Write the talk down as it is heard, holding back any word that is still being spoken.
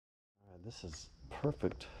This is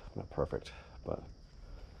perfect, not perfect, but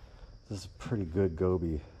this is pretty good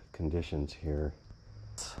goby conditions here.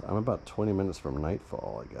 I'm about 20 minutes from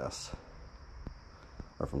nightfall, I guess,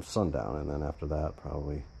 or from sundown, and then after that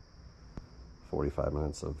probably 45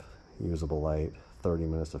 minutes of usable light, 30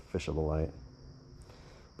 minutes of fishable light.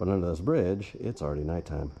 But under this bridge, it's already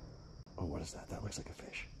nighttime. Oh, what is that? That looks like a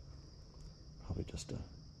fish. Probably just a...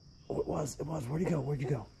 Oh, it was. Where'd you go? Where'd you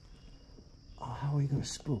go? Oh, how are you gonna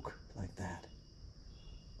spook like that?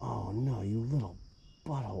 Oh no, you little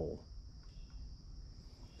butthole.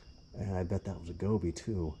 And I bet that was a goby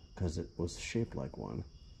too, because it was shaped like one.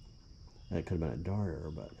 And it could have been a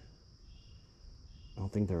darter, but I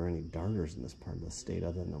don't think there are any darters in this part of the state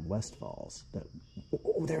other than the West Falls. That,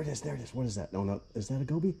 oh, there it is, there it is. What is that? No, is that a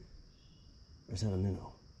goby? Or is that a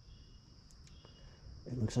minnow?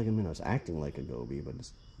 It looks like a minnow. It's acting like a goby, but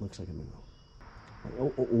it looks like a minnow.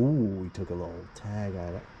 Oh, he took a little tag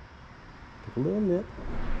at it. Took a little nip.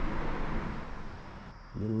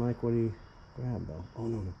 Didn't like what he grabbed though. Oh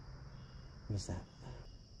no. What is that?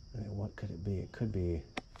 I mean, what could it be? It could be...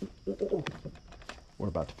 We're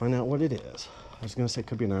about to find out what it is. I was gonna say it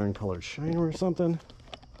could be an iron colored shiner or something.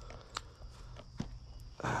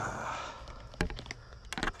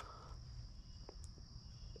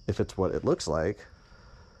 If it's what it looks like,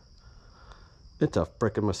 it's a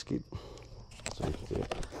freaking mosquito. So you can see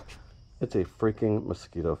it. It's a freaking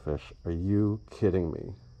mosquito fish. Are you kidding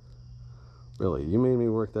me? Really, you made me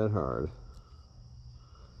work that hard,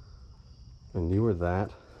 and you were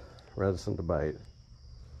that reticent to bite,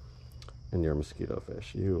 and you're a mosquito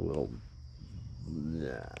fish. You little...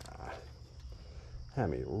 Yeah.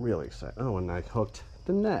 Had me really excited. Oh, and I hooked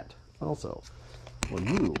the net also. Well,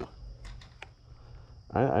 you...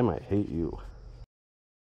 I might hate you.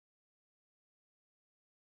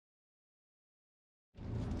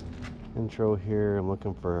 Intro here, I'm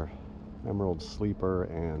looking for emerald sleeper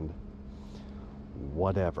and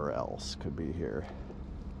whatever else could be here.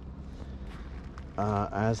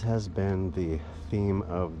 As has been the theme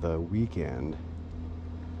of the weekend,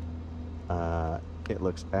 it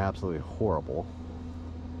looks absolutely horrible.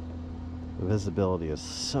 The visibility is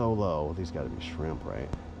so low. These got to be shrimp, right?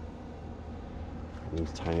 And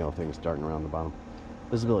these tiny little things darting around the bottom.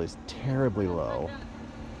 Visibility is terribly low.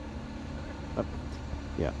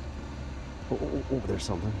 Yeah. Oh, there's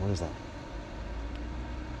something. What is that?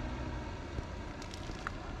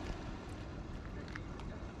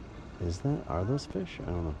 Is that... Are those fish? I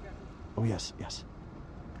don't know. Oh, yes, yes.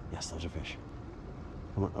 Yes, those are fish.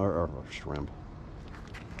 Come on, or shrimp.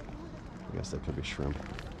 I guess they could be shrimp.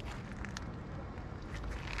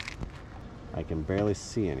 I can barely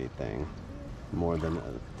see anything more than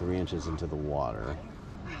 3 inches into the water.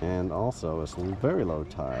 And also, it's very low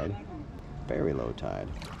tide. Very low tide.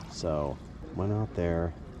 So... went out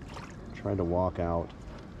there, tried to walk out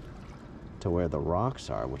to where the rocks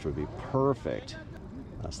are, which would be perfect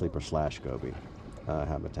sleeper slash goby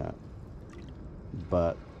habitat.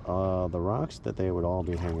 But the rocks that they would all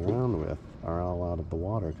be hanging around with are all out of the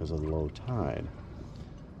water because of the low tide.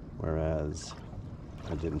 Whereas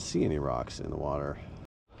I didn't see any rocks in the water.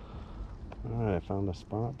 Alright, I found a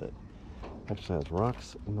spot that actually has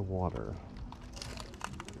rocks in the water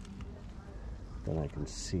that I can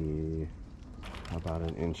see about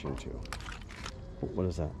an inch or two. What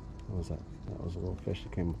is that? What was that? That was a little fish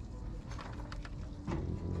that came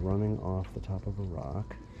running off the top of a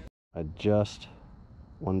rock.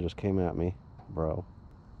 One just came at me, bro,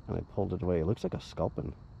 and I pulled it away. It looks like a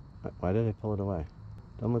sculpin. Why did I pull it away?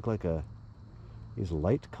 Doesn't look like a... He's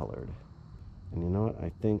light colored. And you know what?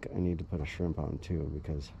 I think I need to put a shrimp on too,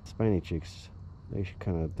 because spiny cheeks, they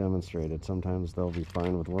kind of demonstrated sometimes they'll be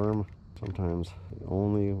fine with worm. Sometimes they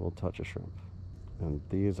only will touch a shrimp. And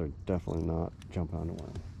these are definitely not jump onto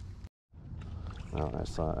worm. Now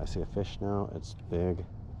I see a fish now. It's big,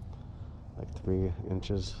 like 3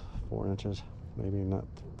 inches, 4 inches, maybe not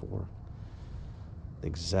 4. The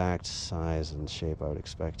exact size and shape I would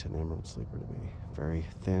expect an emerald sleeper to be. Very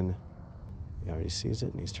thin. He already sees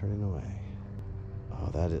it and he's turning away.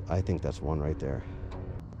 Oh, I think that's one right there.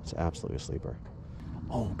 It's absolutely a sleeper.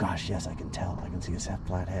 Oh gosh, yes, I can tell. I can see his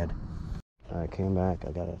flat head. I came back.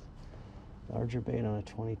 I got a larger bait on a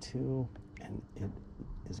 22, and it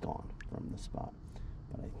is gone from the spot.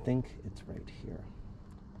 But I think it's right here.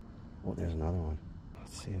 Oh, there's another one.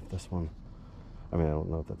 Let's see if this one... I mean, I don't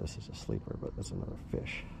know that this is a sleeper, but it's another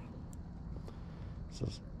fish. This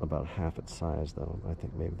is about half its size, though. I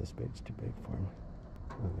think maybe this bait's too big for him.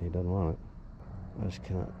 He doesn't want it. I just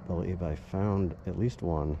cannot believe I found at least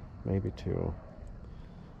one, maybe two,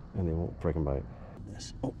 and they won't freaking bite.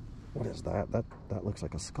 This. Oh, what is that? That looks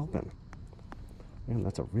like a sculpin. Man,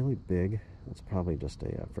 that's a really big, that's probably just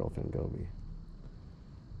a Frillfin Goby.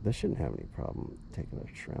 This shouldn't have any problem taking a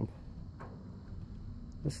shrimp.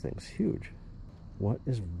 This thing's huge. What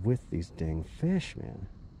is with these dang fish, man?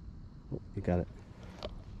 Oh, you got it.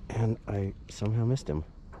 And I somehow missed him.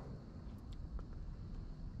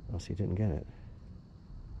 Else he didn't get it.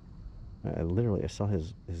 I saw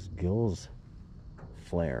his gills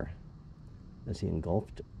flare as he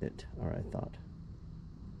engulfed it, or I thought.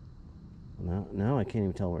 Now I can't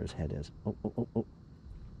even tell where his head is. Oh.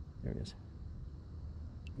 There he is.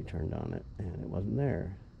 He turned on it, and it wasn't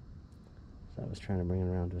there. So I was trying to bring it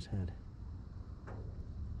around to his head.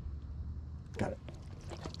 Got it.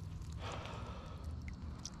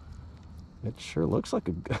 It sure looks like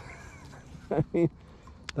a... I mean,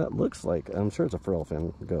 that looks like... I'm sure it's a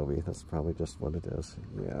Frillfin Goby. That's probably just what it is.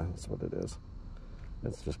 Yeah, that's what it is.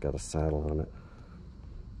 It's just got a saddle on it.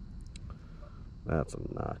 That's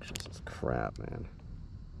obnoxious as crap, man.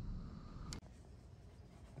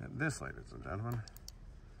 And this, ladies and gentlemen,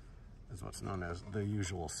 is what's known as the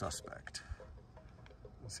usual suspect.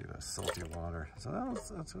 You see the salty water. So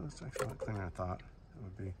that's actually a lot cleaner than I thought it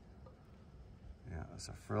would be. Yeah, it's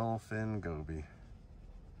a Frillfin Goby.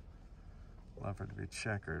 Love for it to be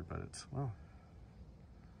checkered, but it's, well,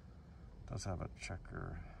 it does have a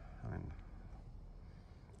checker. I mean,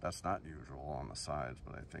 that's not usual on the sides,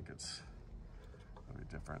 but I think it's going to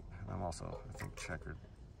be different. And I'm also, I think, checkered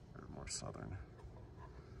or more southern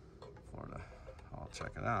Florida. I'll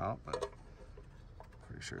check it out, but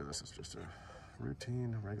pretty sure this is just a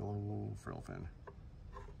routine, regular old Frillfin.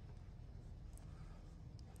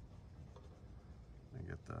 Let me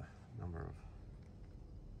get the number of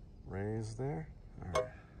rays there. All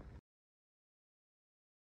right.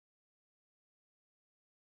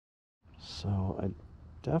 So I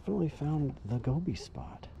definitely found the Goby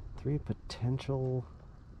spot. 3 potential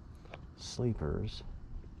sleepers.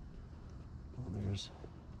 Well, there's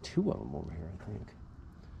 2 of them over here, I think.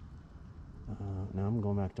 Now I'm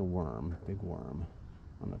going back to worm, big worm,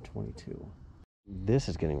 on a 22. This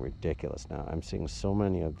is getting ridiculous now. I'm seeing so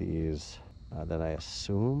many of these that I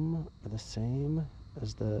assume are the same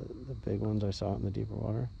as the big ones I saw in the deeper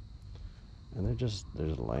water. And they're just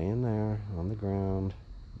laying there on the ground,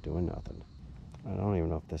 doing nothing. I don't even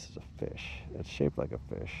know if this is a fish. It's shaped like a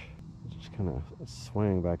fish. It's just kind of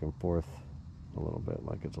swaying back and forth a little bit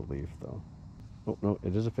like it's a leaf, though. Oh, no,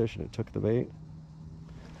 it is a fish, and it took the bait.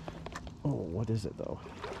 Oh, what is it, though?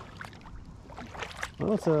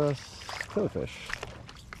 Oh, it's a killifish.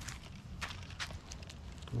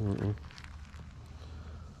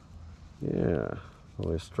 Yeah,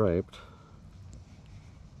 fully striped.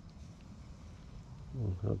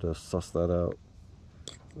 I'll have to suss that out.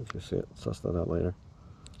 If you see it, suss that out later.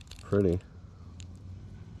 Pretty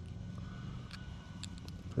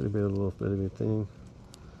big little bitty thing.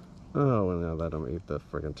 Oh, well, now let him eat the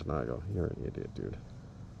friggin' Tanago. You're an idiot, dude.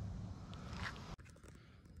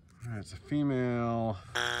 Alright, it's a female.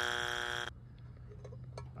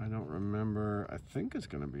 I don't remember. I think it's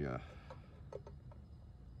gonna be a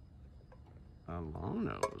long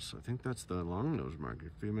nose. I think that's the long nose mark.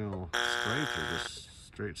 Female stripes are just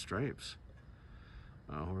straight stripes.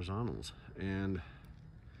 Horizontals. And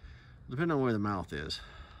depending on where the mouth is.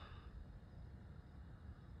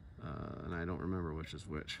 And I don't remember which is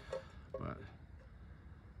which, but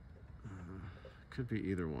could be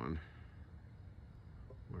either one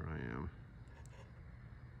where I am.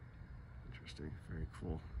 Interesting, very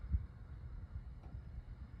cool.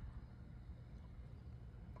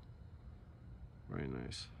 Very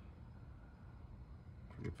nice.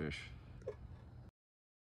 Pretty fish.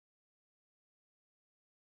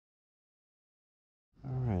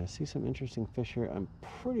 Alright, I see some interesting fish here. I'm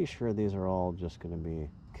pretty sure these are all just going to be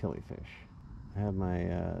killifish. I have my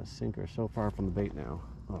sinker so far from the bait now.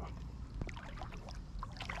 Oh.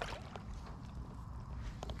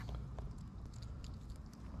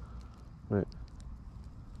 Right.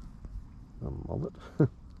 A mullet?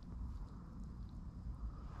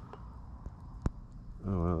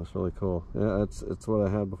 Oh wow, that's really cool. Yeah, it's what I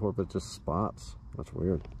had before, but just spots. That's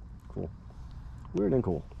weird. Cool. Weird and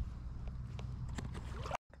cool.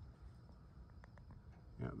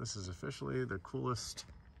 Yeah, this is officially the coolest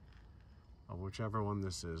of whichever one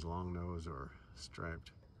this is, long nose or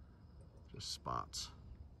striped. Just spots.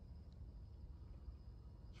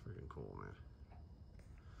 It's freaking cool, man.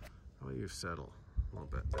 How about you settle a little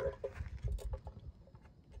bit there?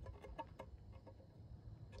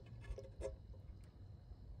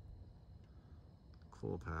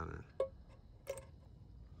 Cool pattern.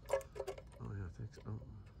 Oh yeah, thanks. Oh,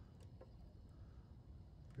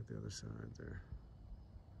 get the other side there.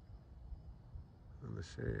 On the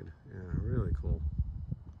shade, yeah, really cool.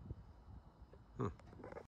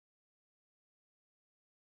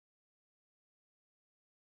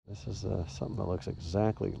 This is something that looks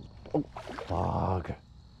exactly... Oh, log.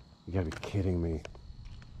 You gotta be kidding me.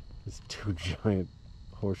 These two giant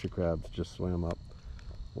horseshoe crabs just swam up.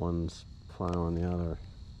 One's plowing the other.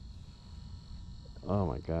 Oh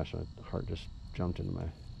my gosh, my heart just jumped into my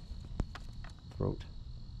throat.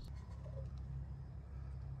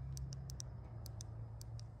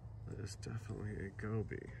 That is definitely a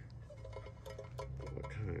goby. But what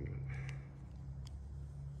kind?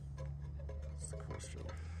 That's the question.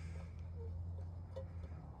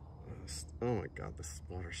 Oh my god, this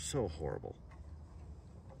water's so horrible.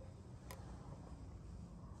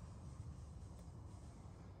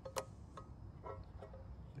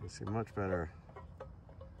 You see much better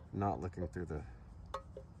not looking through the...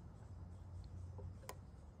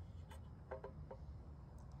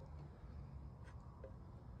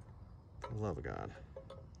 For the love of God.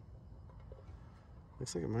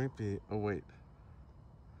 Looks like it might be... Oh wait.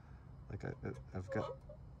 Like I've got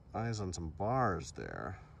eyes on some bars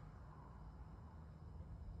there.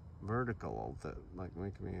 Vertical that like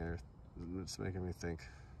it's making me think,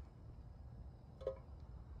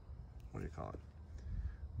 what do you call it?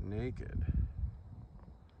 Naked.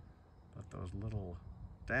 But those little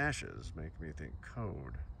dashes make me think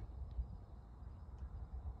code.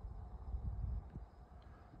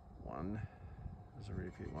 One is a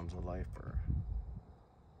repeat, one's a lifer.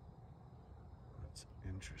 That's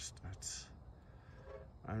interesting.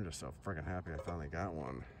 I'm just so freaking happy I finally got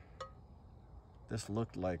one. This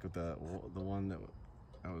looked like the one that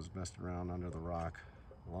I was messing around under the rock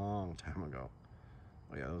a long time ago.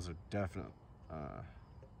 Oh yeah, those are definite, what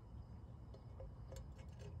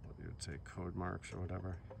you would say, code marks or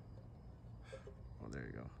whatever. Oh, there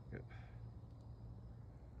you go. Good.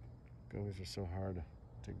 Gobies are so hard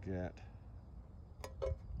to get.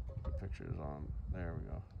 The pictures on. There we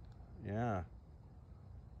go. Yeah.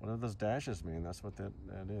 What do those dashes mean? That's what that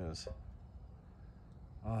is.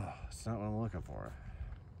 Oh, it's not what I'm looking for.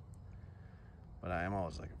 But I am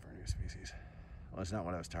always looking for a new species. Well, it's not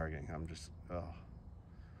what I was targeting. I'm just, I'm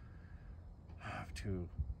too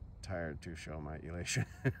tired to show my elation.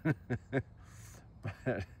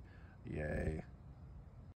 But, yay.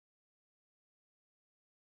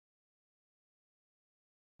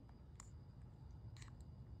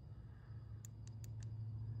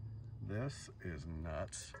 This is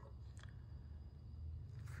nuts.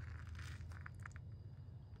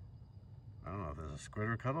 I don't know if there's a squid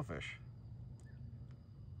or cuttlefish.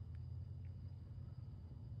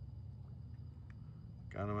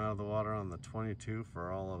 Got him out of the water on the 22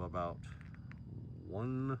 for all of about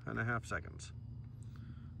 1.5 seconds.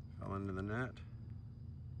 Fell into the net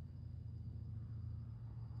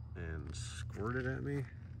and squirted at me.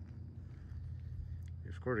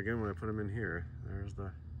 He squirted again when I put him in here. There's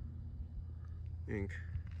the ink.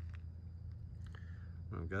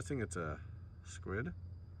 I'm guessing it's a squid,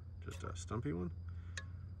 just a stumpy one.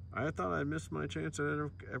 I thought I'd missed my chance at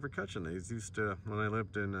ever catching these. Used to, when I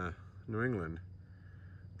lived in New England,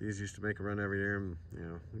 these used to make a run every year, and you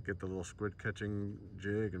know, we'd get the little squid catching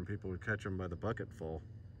jig, and people would catch them by the bucket full.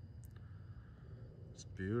 It's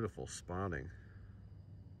beautiful spotting.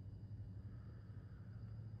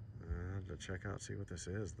 I have to check out, see what this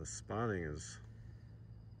is. The spotting is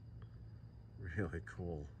really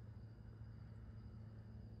cool.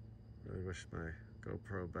 Really wish my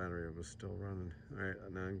GoPro battery was still running. All right,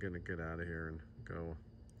 now I'm gonna get out of here and go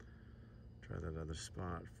try that other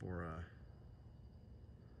spot for a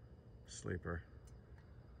sleeper.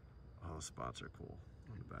 All the spots are cool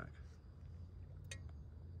on the back.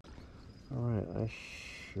 All right, I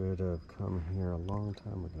should have come here a long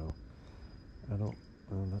time ago. I don't,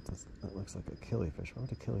 that looks like a killifish. Why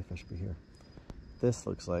would a killifish be here? This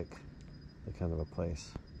looks like the kind of a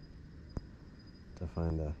place to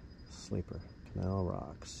find a sleeper. Canal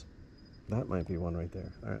rocks. That might be one right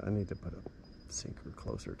there. I need to put a sinker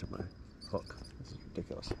closer to my hook. This is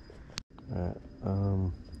ridiculous. Alright,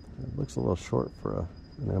 it looks a little short for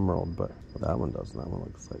an emerald, but that one doesn't. That one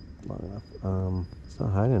looks like long enough. It's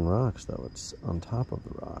not hiding in rocks though, it's on top of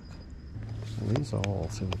the rock. And these all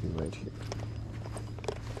seem to be right here.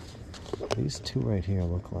 These two right here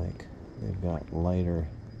look like they've got lighter,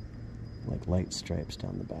 like light stripes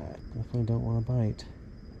down the back. Definitely don't want to bite.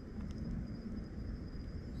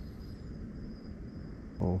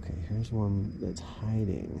 Okay, here's one that's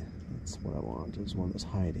hiding. That's what I want, is one that's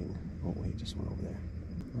hiding. Oh, he just went over there.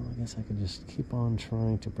 Well, I guess I could just keep on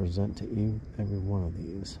trying to present to every one of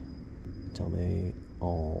these until they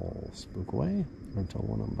all spook away, or until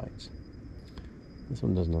one of them bites. This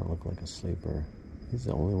one does not look like a sleeper. He's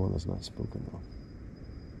the only one that's not spooking though.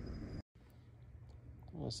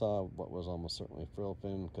 I saw what was almost certainly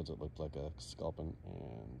frillfin because it looked like a sculpin,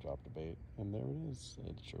 and dropped a bait. And there it is.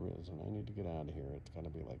 It sure is. And I need to get out of here. It's going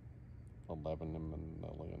to be like 11 in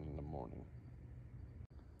the morning.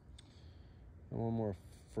 And one more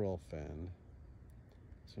frillfin.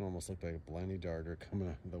 This one almost looked like a blenny darter coming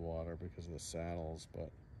out of the water because of the saddles,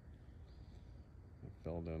 but I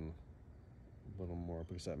filled in a little more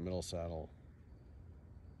because that middle saddle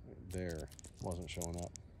right there wasn't showing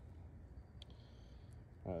up.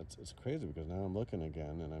 It's crazy because now I'm looking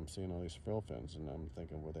again and I'm seeing all these frillfins and I'm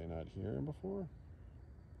thinking, were they not here before?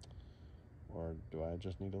 Or do I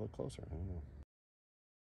just need to look closer? I don't know.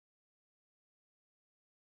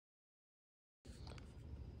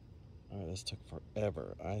 All right, this took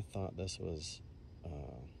forever. I thought this was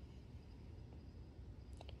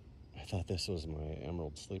my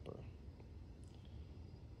emerald sleeper.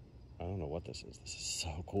 I don't know what this is. This is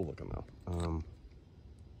so cool looking though.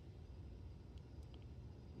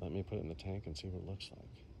 Let me put it in the tank and see what it looks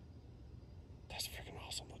like. That's freaking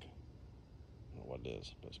awesome looking. I don't know what it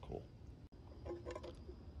is, but it's cool.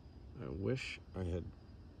 I wish I had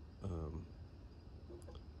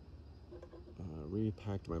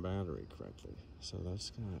repacked my battery correctly. So that's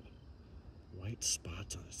got white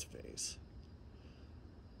spots on its face,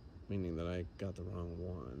 meaning that I got the wrong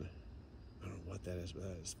one. I don't know what that is, but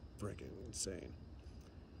that is freaking insane.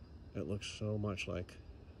 It looks so much like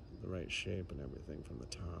the right shape and everything from the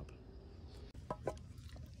top.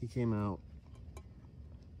 He came out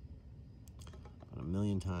about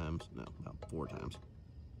 1,000,000 times. No, about 4 times.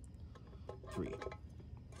 3.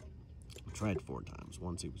 I tried 4 times.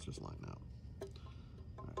 Once he was just lying out.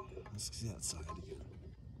 All right, let's see that side again.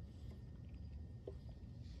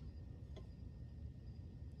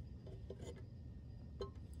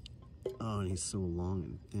 Oh, and he's so long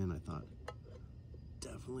and thin. I thought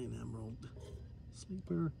definitely an emerald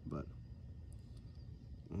sleeper, but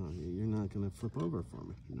you're not going to flip over for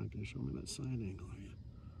me. You're not going to show me that side angle, are you?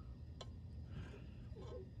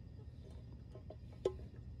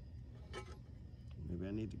 Maybe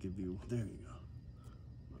I need to give you, there you go.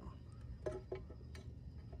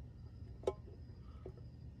 Oh.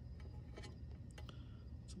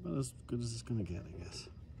 It's about as good as it's going to get, I guess.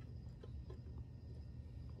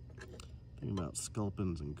 The thing about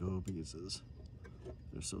sculpins and gobies is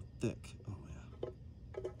they're so thick. Oh, yeah.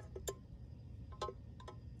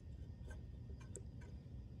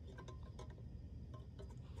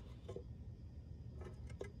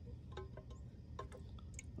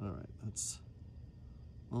 All right, that's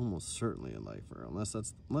almost certainly a lifer, unless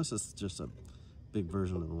it's just a big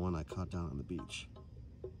version of the one I caught down on the beach.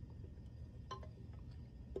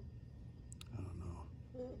 I don't know.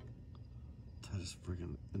 That is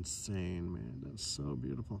freaking insane, man. That's so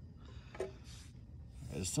beautiful.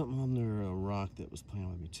 There's something under a rock that was playing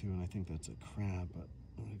with me too, and I think that's a crab, but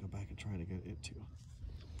I'm gonna go back and try to get it too.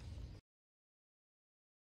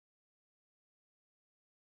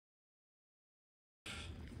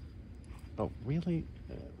 Oh, really?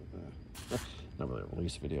 Not really a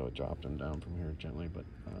release video. It dropped them down from here gently, but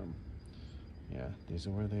yeah, these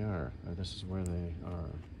are where they are. Or this is where they are.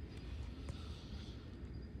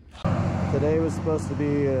 Today was supposed to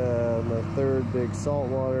be my 3rd big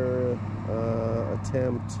saltwater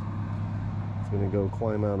attempt. I'm gonna go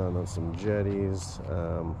climb out on some jetties.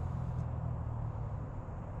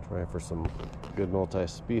 Try for some good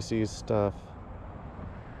multi-species stuff.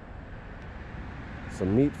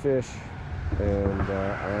 Some meat fish. And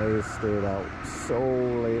I stayed out so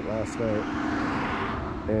late last night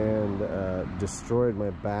and destroyed my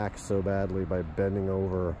back so badly by bending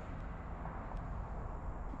over,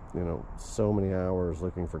 you know, so many hours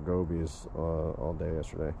looking for gobies all day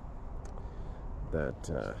yesterday that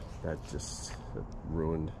that just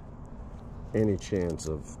ruined any chance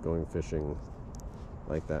of going fishing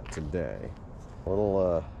like that today. A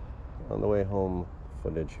little on the way home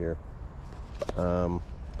footage here.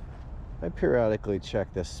 I periodically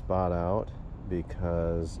check this spot out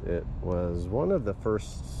because it was one of the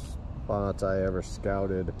first spots I ever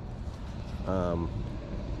scouted for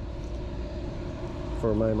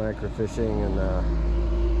my microfishing and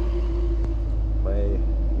my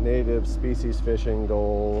native species fishing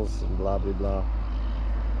goals and blah blah blah.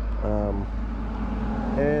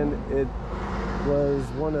 And it was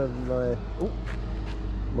one of my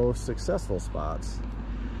most successful spots.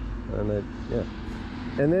 And yeah.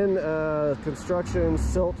 And then construction,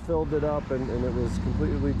 silt filled it up, and it was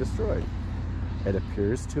completely destroyed. It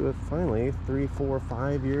appears to have finally, 3, 4,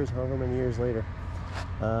 5 years, however many years later,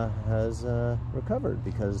 has recovered,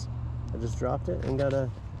 because I just dropped it and got a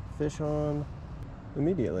fish on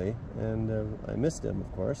immediately, and I missed him,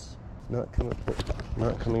 of course, not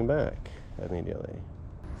coming back immediately.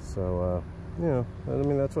 So, you know, I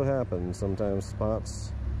mean, that's what happens. Sometimes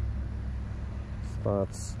spots,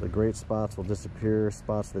 the great spots will disappear.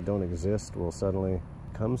 Spots that don't exist will suddenly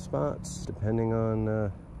become spots, depending on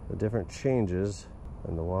the different changes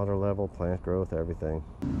in the water level, plant growth, everything.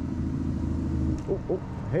 Oh, oh,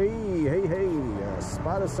 hey, hey, hey, a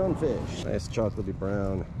spot of sunfish. Nice chocolatey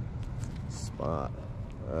brown spot.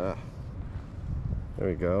 There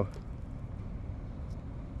we go.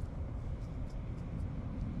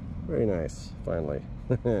 Very nice, finally.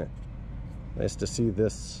 Nice to see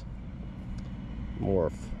this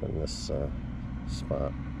morph in this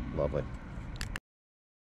spot. Lovely.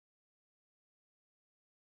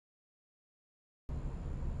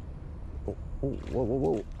 Oh, oh, whoa, whoa,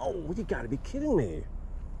 whoa. Oh, you gotta be kidding me.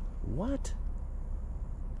 What?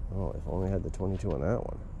 Oh, if only I had the 22 on that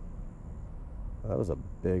one. That was a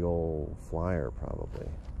big old flyer, probably.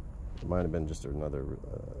 It might have been just another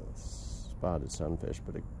spotted sunfish,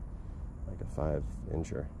 but like a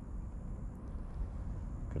 5-incher.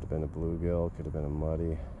 Could have been a bluegill, could have been a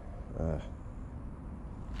muddy.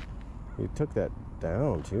 He took that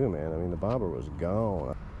down too, man. I mean, the bobber was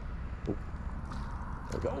gone. Ooh.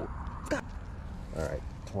 There we go. All right,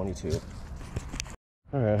 22.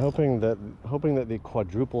 All right, hoping that the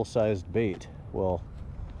quadruple-sized bait will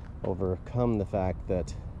overcome the fact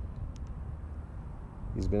that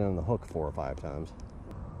he's been on the hook 4 or 5 times.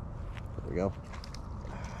 There we go.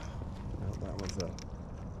 Well, that was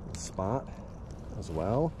a spot as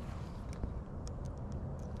well.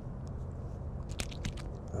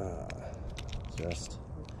 Just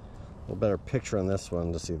a little better picture on this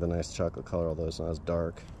one to see the nice chocolate color, although it's not as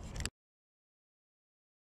dark.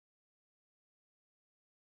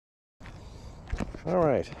 All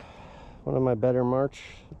right, one of my better March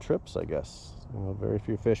trips, I guess. You know, very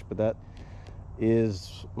few fish, but that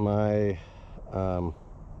is my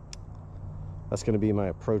that's going to be my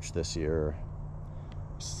approach this year.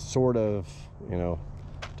 Sort of, you know,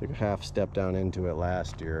 took a half step down into it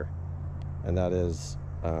last year, and that is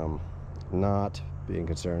not being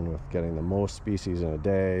concerned with getting the most species in a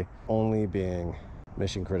day, only being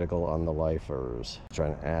mission critical on the lifers,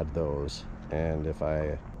 trying to add those. And if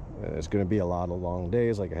it's going to be a lot of long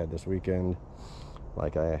days like I had this weekend,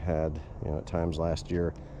 like I had, you know, at times last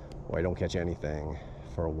year where I don't catch anything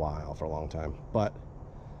for a while, for a long time, but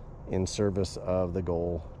in service of the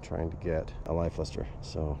goal, trying to get a life lister.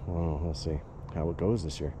 So we'll see how it goes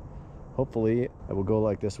this year. Hopefully it will go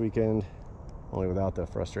like this weekend, only without the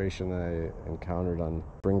frustration I encountered on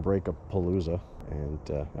spring break of Palooza. And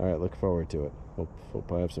all right, look forward to it.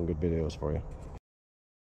 Hope I have some good videos for you.